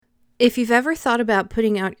If you've ever thought about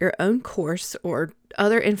putting out your own course or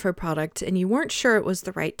other info product and you weren't sure it was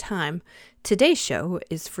the right time, today's show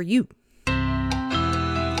is for you.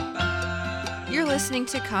 You're listening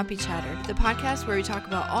to Copy Chatter, the podcast where we talk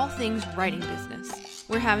about all things writing business.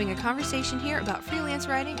 We're having a conversation here about freelance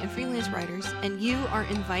writing and freelance writers, and you are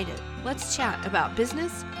invited. Let's chat about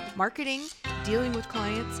business, marketing, dealing with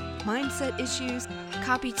clients, mindset issues,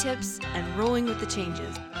 copy tips, and rolling with the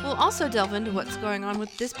changes. We'll also delve into what's going on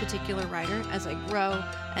with this particular writer as I grow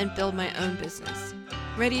and build my own business.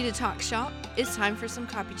 Ready to talk shop? It's time for some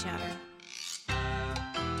Copy Chatter.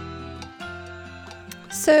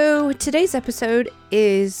 So today's episode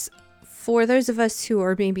is for those of us who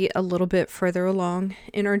are maybe a little bit further along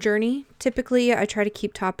in our journey. Typically, I try to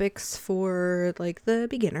keep topics for like the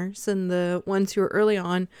beginners and the ones who are early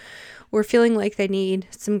on or feeling like they need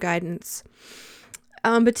some guidance.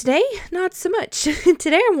 But today, not so much.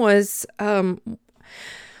 Today I was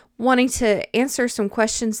wanting to answer some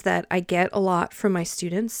questions that I get a lot from my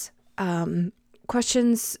students.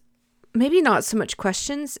 Questions, maybe not so much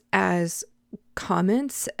questions as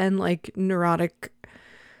comments and like neurotic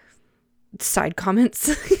side comments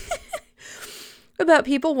about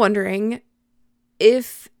people wondering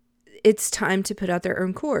if it's time to put out their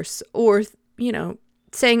own course, or, you know,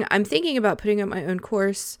 saying, I'm thinking about putting out my own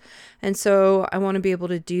course, and so I want to be able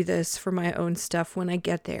to do this for my own stuff when I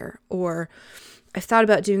get there. Or I've thought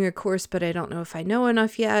about doing a course, but I don't know if I know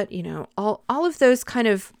enough yet. You know, all of those kind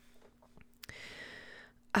of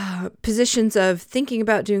positions of thinking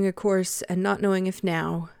about doing a course and not knowing if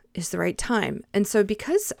now is the right time. And so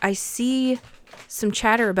because I see some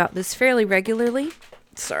chatter about this fairly regularly,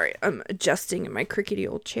 sorry, I'm adjusting in my crickety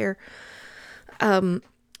old chair.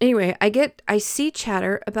 Anyway, I see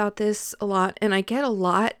chatter about this a lot, and I get a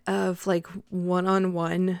lot of like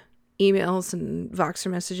one-on-one emails and Voxer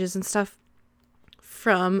messages and stuff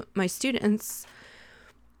from my students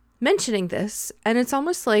mentioning this. And it's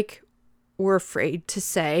almost like we're afraid to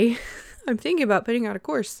say, I'm thinking about putting out a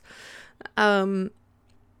course.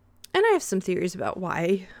 And I have some theories about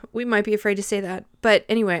why we might be afraid to say that. But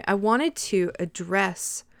anyway, I wanted to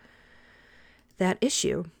address that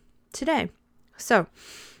issue today. So,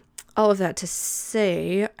 all of that to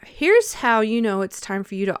say, here's how you know it's time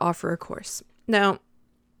for you to offer a course. Now,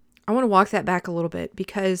 I want to walk that back a little bit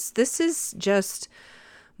because this is just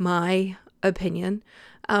my opinion.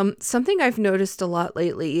 Something I've noticed a lot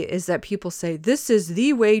lately is that people say, this is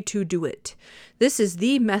the way to do it. This is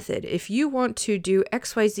the method. If you want to do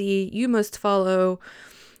XYZ, you must follow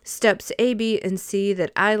steps A, B, and C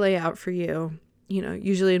that I lay out for you. You know,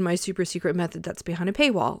 usually in my super secret method that's behind a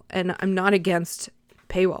paywall. And I'm not against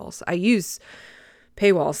paywalls. I use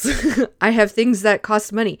paywalls. I have things that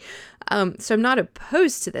cost money. So I'm not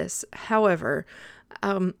opposed to this. However,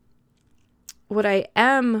 what I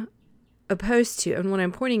am opposed to, and what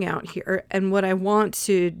I'm pointing out here, and what I want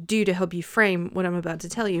to do to help you frame what I'm about to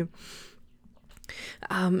tell you,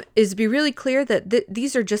 is be really clear that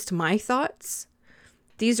these are just my thoughts.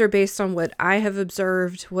 These are based on what I have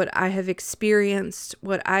observed, what I have experienced,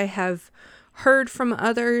 what I have heard from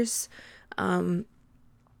others.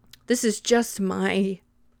 This is just my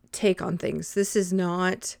take on things. This is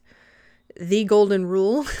not the golden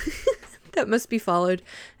rule that must be followed.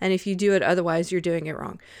 And if you do it otherwise, you're doing it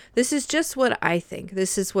wrong. This is just what I think.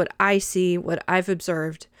 This is what I see, what I've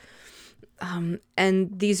observed. And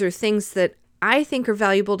these are things that I think are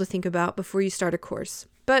valuable to think about before you start a course.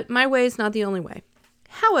 But my way is not the only way.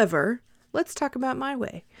 However, let's talk about my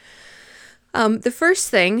way. The first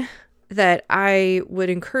thing that I would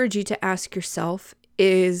encourage you to ask yourself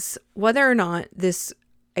is whether or not this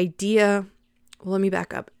idea, well, let me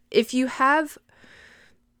back up. If you have,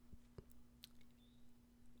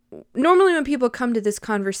 normally when people come to this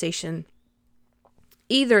conversation,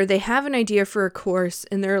 either they have an idea for a course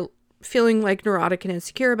and they're feeling like neurotic and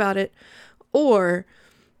insecure about it, or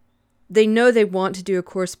they know they want to do a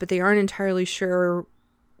course, but they aren't entirely sure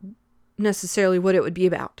necessarily what it would be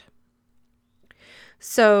about.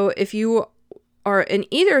 So if you are in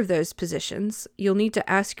either of those positions, you'll need to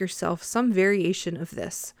ask yourself some variation of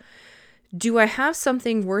this. Do I have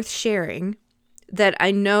something worth sharing that I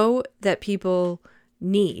know that people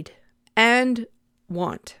need and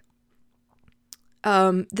want?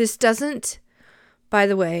 This doesn't, by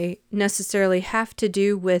the way, necessarily have to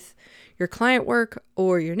do with your client work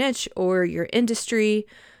or your niche or your industry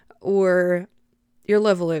or your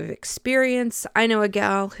level of experience. I know a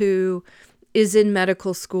gal who is in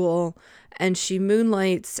medical school and she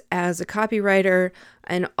moonlights as a copywriter,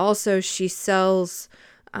 and also she sells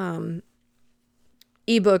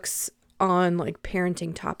ebooks on like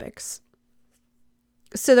parenting topics.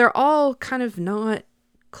 So they're all kind of not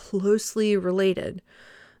closely related.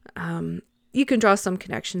 You can draw some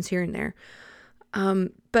connections here and there.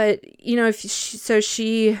 But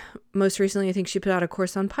she most recently, I think she put out a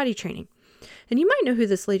course on potty training, and you might know who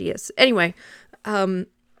this lady is. Anyway,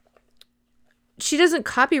 she doesn't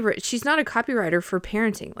copyright. She's not a copywriter for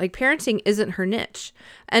parenting. Like, parenting isn't her niche.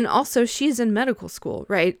 And also, she's in medical school,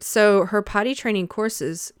 right? So her potty training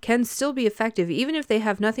courses can still be effective, even if they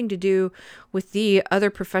have nothing to do with the other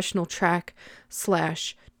professional tracks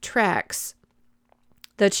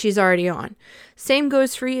that she's already on. Same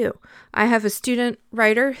goes for you. I have a student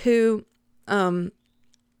writer who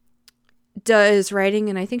does writing,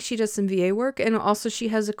 and I think she does some VA work. And also she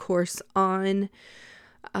has a course on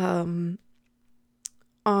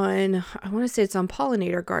I want to say it's on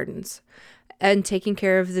pollinator gardens and taking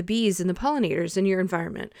care of the bees and the pollinators in your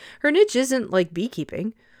environment. Her niche isn't like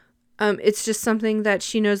beekeeping. It's just something that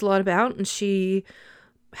she knows a lot about, and she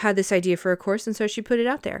had this idea for a course, and so she put it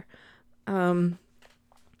out there.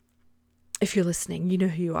 If you're listening, you know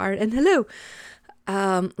who you are, and hello.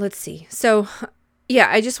 Let's see. So yeah,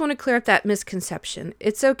 I just want to clear up that misconception.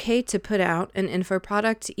 It's okay to put out an info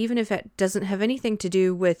product, even if it doesn't have anything to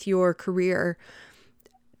do with your career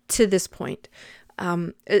to this point.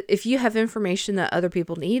 If you have information that other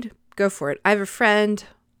people need, go for it. I have a friend,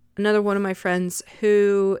 another one of my friends,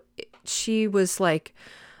 who she was like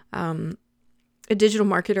a digital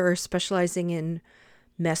marketer specializing in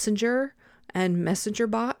Messenger and Messenger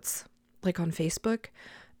bots, like on Facebook.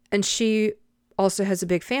 And she also has a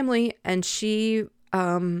big family, and she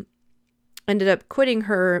ended up quitting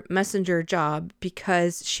her Messenger job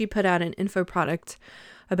because she put out an info product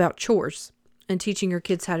about chores and teaching her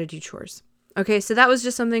kids how to do chores. Okay, so that was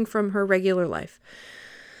just something from her regular life.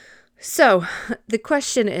 So the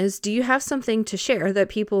question is, do you have something to share that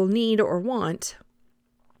people need or want,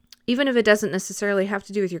 even if it doesn't necessarily have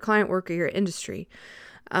to do with your client work or your industry?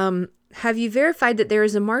 Have you verified that there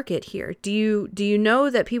is a market here? Do you know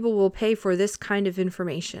that people will pay for this kind of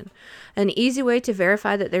information? An easy way to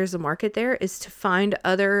verify that there's a market there is to find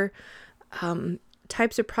other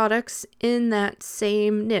types of products in that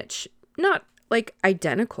same niche. Not like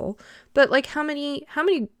identical, but like how many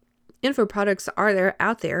info products are there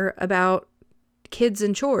out there about kids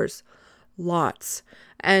and chores? Lots.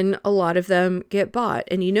 And a lot of them get bought.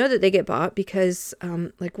 And you know that they get bought because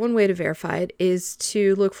like one way to verify it is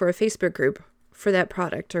to look for a Facebook group for that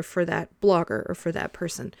product or for that blogger or for that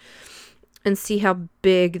person and see how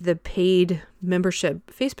big the paid membership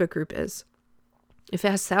Facebook group is. If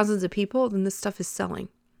it has thousands of people, then this stuff is selling.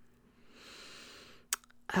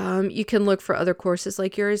 You can look for other courses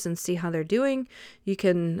like yours and see how they're doing. You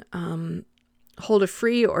can hold a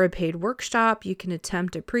free or a paid workshop. You can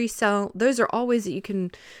attempt a pre-sell. Those are all ways that you can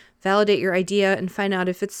validate your idea and find out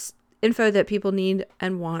if it's info that people need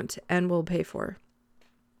and want and will pay for.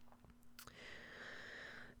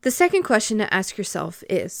 The second question to ask yourself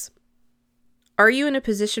is, are you in a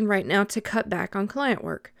position right now to cut back on client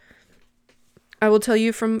work? I will tell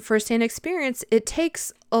you from firsthand experience, it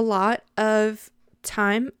takes a lot of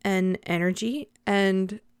time and energy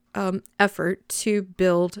and effort to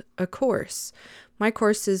build a course. My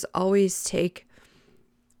courses always take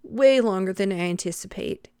way longer than I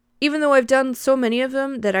anticipate. Even though I've done so many of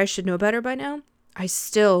them that I should know better by now, I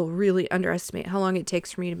still really underestimate how long it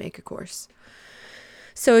takes for me to make a course.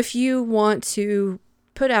 So if you want to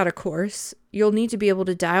put out a course, you'll need to be able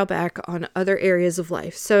to dial back on other areas of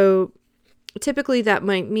life. So typically that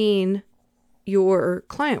might mean your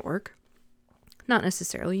client work. Not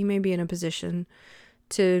necessarily. You may be in a position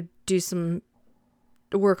to do some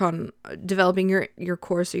work on developing your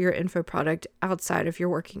course or your info product outside of your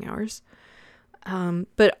working hours.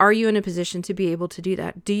 But are you in a position to be able to do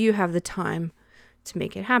that? Do you have the time to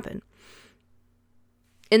make it happen?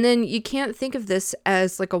 And then you can't think of this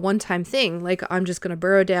as like a one-time thing. Like, I'm just going to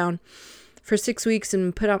burrow down for 6 weeks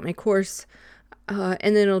and put out my course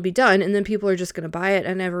and then it'll be done. And then people are just going to buy it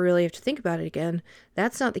and never really have to think about it again.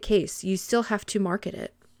 That's not the case. You still have to market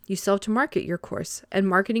it. You still have to market your course. And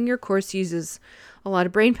marketing your course uses a lot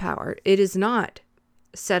of brain power. It is not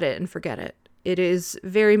set it and forget it. It is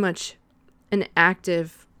very much an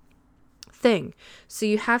active thing. So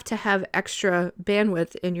you have to have extra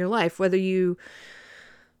bandwidth in your life, whether you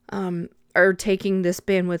are taking this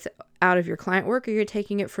bandwidth out of your client work or you're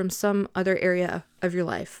taking it from some other area of your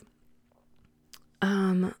life.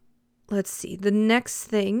 Let's see. The next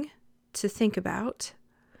thing to think about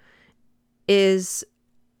is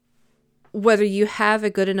whether you have a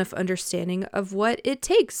good enough understanding of what it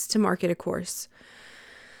takes to market a course.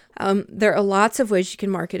 There are lots of ways you can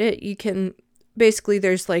market it. You can basically,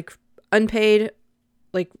 there's like unpaid,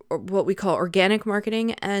 like what we call organic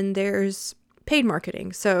marketing, and there's paid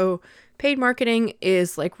marketing. So paid marketing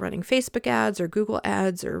is like running Facebook ads or Google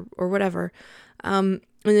ads or whatever. And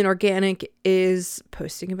then organic is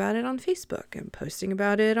posting about it on Facebook and posting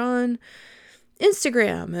about it on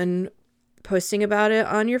Instagram and posting about it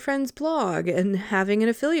on your friend's blog and having an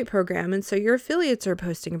affiliate program. And so your affiliates are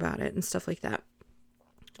posting about it and stuff like that,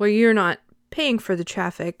 where you're not paying for the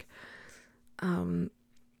traffic,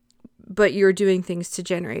 but you're doing things to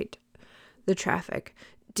generate the traffic.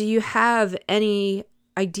 Do you have any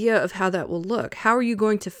idea of how that will look? How are you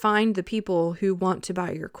going to find the people who want to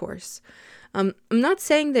buy your course? I'm not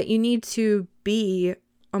saying that you need to be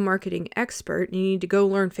a marketing expert. You need to go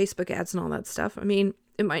learn Facebook ads and all that stuff. I mean,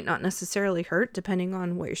 it might not necessarily hurt depending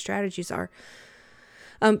on what your strategies are.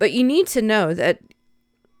 But you need to know that,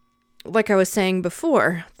 like I was saying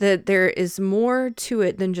before, that there is more to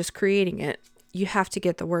it than just creating it. You have to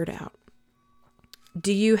get the word out.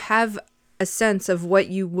 Do you have a sense of what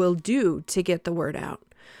you will do to get the word out?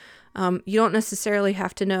 You don't necessarily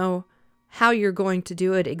have to know how you're going to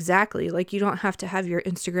do it exactly. Like, you don't have to have your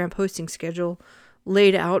Instagram posting schedule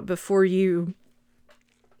laid out before you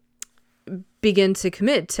begin to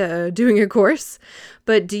commit to doing a course.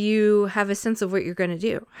 But do you have a sense of what you're going to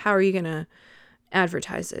do? How are you going to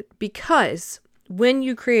advertise it? Because when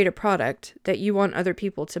you create a product that you want other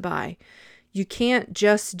people to buy, you can't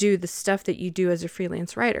just do the stuff that you do as a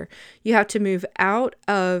freelance writer. You have to move out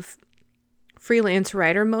of freelance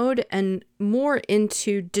writer mode and more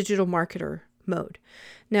into digital marketer mode.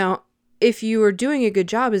 Now, if you are doing a good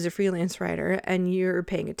job as a freelance writer and you're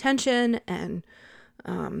paying attention and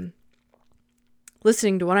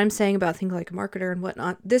listening to what I'm saying about Think Like a Marketer and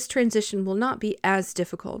whatnot, this transition will not be as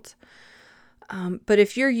difficult. But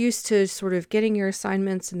if you're used to sort of getting your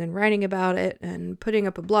assignments and then writing about it and putting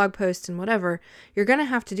up a blog post and whatever, you're going to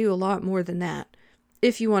have to do a lot more than that.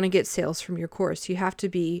 If you want to get sales from your course, you have to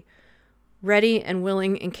be ready and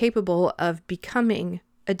willing and capable of becoming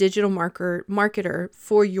a digital marketer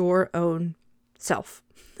for your own self,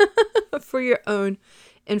 for your own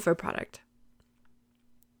info product.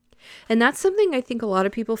 And that's something I think a lot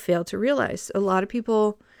of people fail to realize. A lot of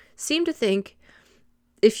people seem to think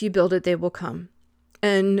if you build it, they will come.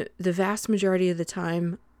 And the vast majority of the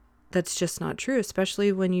time, that's just not true,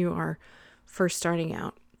 especially when you are first starting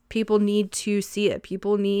out. People need to see it.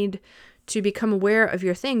 People need to become aware of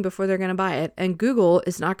your thing before they're going to buy it. And Google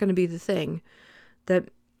is not going to be the thing that,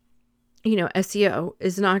 SEO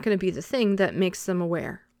is not going to be the thing that makes them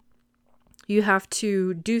aware. You have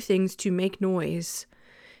to do things to make noise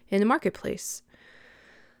in the marketplace.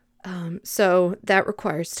 So that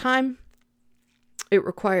requires time. It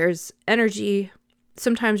requires energy.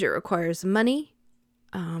 Sometimes it requires money.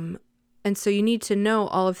 And so you need to know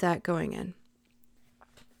all of that going in.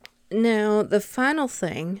 Now, the final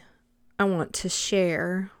thing I want to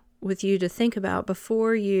share with you to think about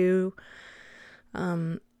before you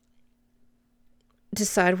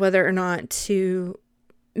decide whether or not to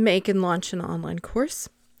make and launch an online course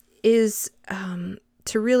is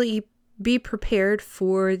to really be prepared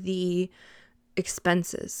for the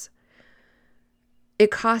expenses. It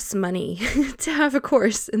costs money to have a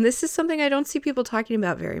course, and this is something I don't see people talking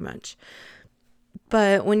about very much.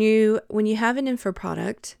 But when you have an info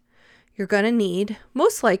product, you're going to need,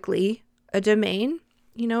 most likely, a domain,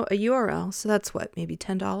 a URL. So that's maybe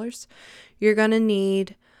 $10. You're going to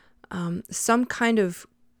need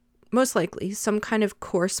most likely some kind of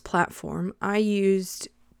course platform. I used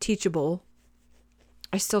Teachable.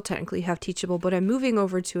 I still technically have Teachable, but I'm moving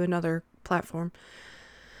over to another platform.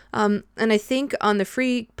 And I think on the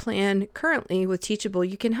free plan currently with Teachable,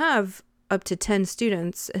 you can have up to 10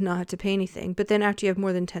 students and not have to pay anything. But then after you have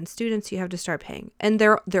more than 10 students, you have to start paying. And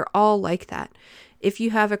they're all like that. If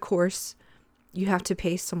you have a course, you have to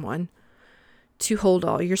pay someone to hold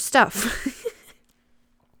all your stuff.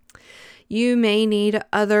 You may need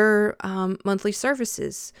other monthly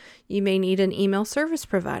services. You may need an email service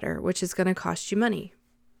provider, which is going to cost you money.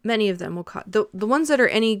 Many of them will cost, the ones that are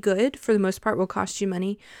any good for the most part will cost you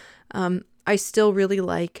money. I still really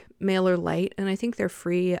like MailerLite, and I think they're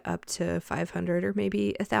free up to 500 or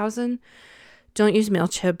maybe 1,000. Don't use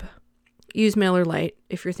MailChimp. Use MailerLite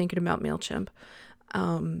if you're thinking about MailChimp.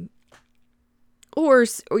 Or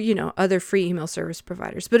other free email service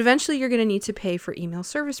providers. But eventually you're going to need to pay for email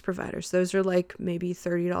service providers. Those are like maybe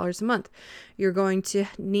 $30 a month. You're going to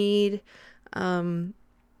need, what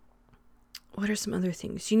are some other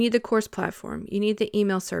things? You need the course platform. You need the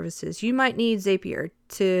email services. You might need Zapier.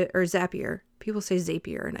 People say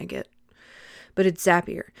Zapier but it's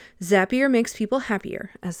Zapier. Zapier makes people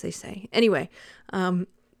happier, as they say. Anyway,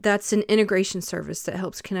 that's an integration service that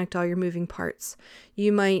helps connect all your moving parts.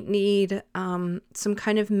 You might need some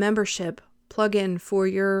kind of membership plugin for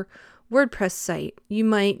your WordPress site. You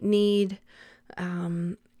might need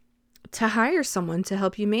to hire someone to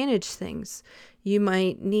help you manage things. You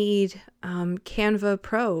might need Canva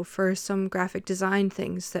Pro for some graphic design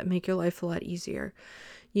things that make your life a lot easier.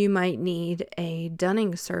 You might need a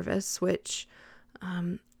dunning service, which,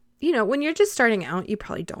 when you're just starting out, you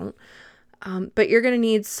probably don't. But you're going to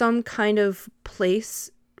need some kind of place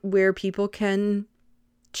where people can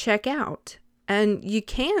check out. And you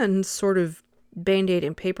can sort of Band-Aid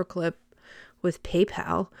and paperclip with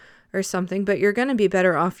PayPal or something, but you're going to be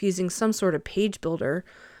better off using some sort of page builder.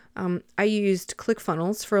 I used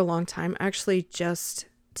ClickFunnels for a long time. Actually, just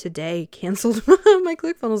today canceled my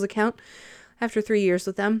ClickFunnels account after 3 years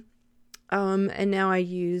with them. And now I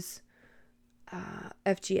use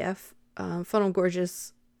FGF, Funnel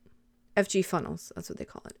Gorgeous, FG Funnels. That's what they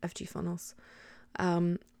call it, FG Funnels,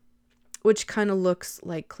 which kind of looks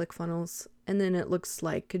like ClickFunnels. And then it looks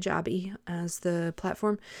like Kajabi as the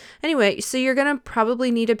platform. Anyway, so you're going to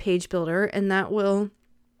probably need a page builder, and that will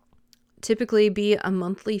typically be a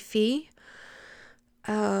monthly fee.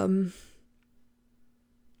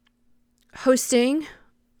 Hosting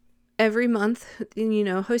every month,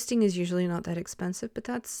 hosting is usually not that expensive, but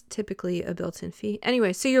that's typically a built-in fee.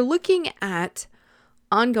 Anyway, so you're looking at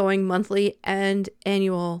ongoing monthly and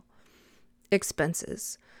annual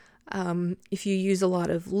expenses. If you use a lot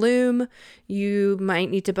of Loom, you might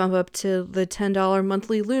need to bump up to the $10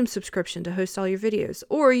 monthly Loom subscription to host all your videos,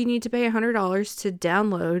 or you need to pay $100 to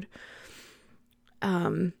download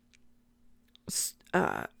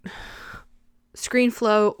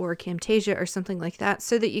ScreenFlow or Camtasia or something like that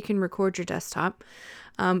so that you can record your desktop.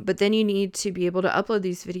 But then you need to be able to upload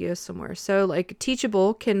these videos somewhere. So like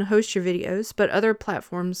Teachable can host your videos, but other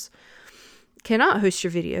platforms cannot host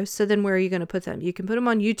your videos. So then where are you going to put them? You can put them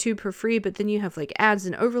on YouTube for free, but then you have like ads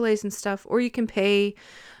and overlays and stuff, or you can pay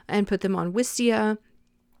and put them on Wistia,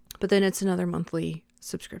 but then it's another monthly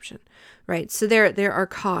subscription, right? So there are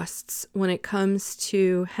costs when it comes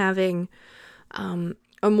to having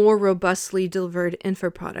a more robustly delivered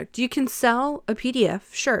info product. You can sell a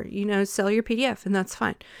PDF, sure, sell your PDF, and that's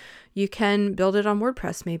fine. You can build it on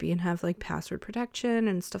WordPress maybe and have like password protection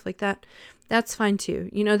and stuff like that. That's fine too.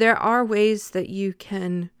 There are ways that you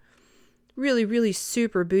can really, really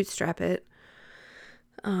super bootstrap it.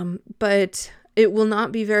 But it will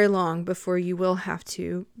not be very long before you will have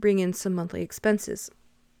to bring in some monthly expenses.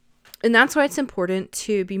 And that's why it's important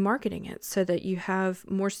to be marketing it so that you have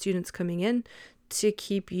more students coming in to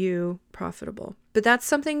keep you profitable. But that's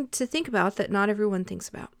something to think about that not everyone thinks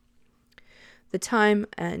about. The time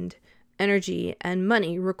and energy and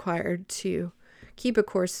money required to keep a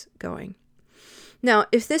course going. Now,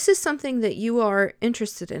 if this is something that you are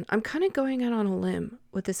interested in, I'm kind of going out on a limb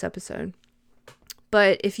with this episode.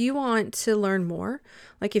 But if you want to learn more,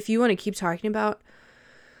 like if you want to keep talking about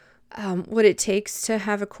what it takes to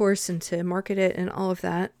have a course and to market it and all of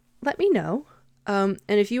that, let me know. And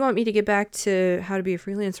if you want me to get back to how to be a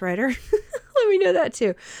freelance writer, let me know that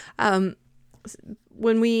too.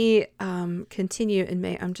 When we continue in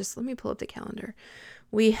May, let me pull up the calendar.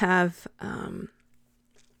 We have, the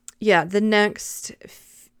next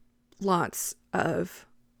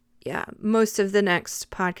most of the next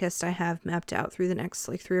podcast I have mapped out through the next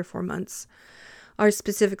 3 or 4 months are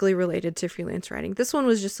specifically related to freelance writing. This one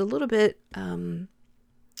was just a little bit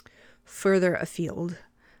further afield,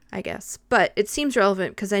 I guess. But it seems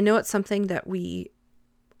relevant because I know it's something that we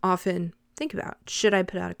often think about. Should I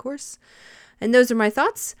put out a course? And those are my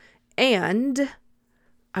thoughts. And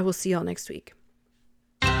I will see y'all next week.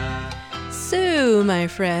 So, my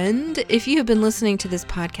friend, if you have been listening to this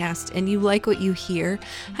podcast and you like what you hear,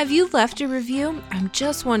 have you left a review? I'm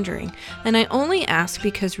just wondering. And I only ask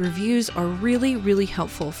because reviews are really, really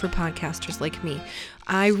helpful for podcasters like me.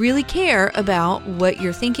 I really care about what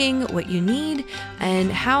you're thinking, what you need,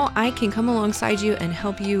 and how I can come alongside you and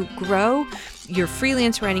help you grow your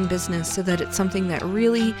freelance writing business so that it's something that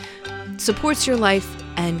really supports your life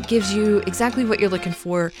and gives you exactly what you're looking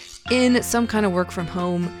for in some kind of work from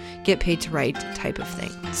home, get paid to write type of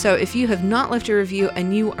thing. So if you have not left a review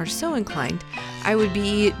and you are so inclined, I would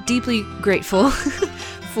be deeply grateful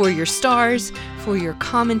for your stars, for your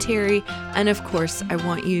commentary, and of course, I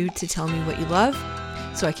want you to tell me what you love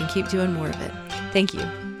so I can keep doing more of it. Thank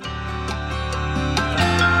you.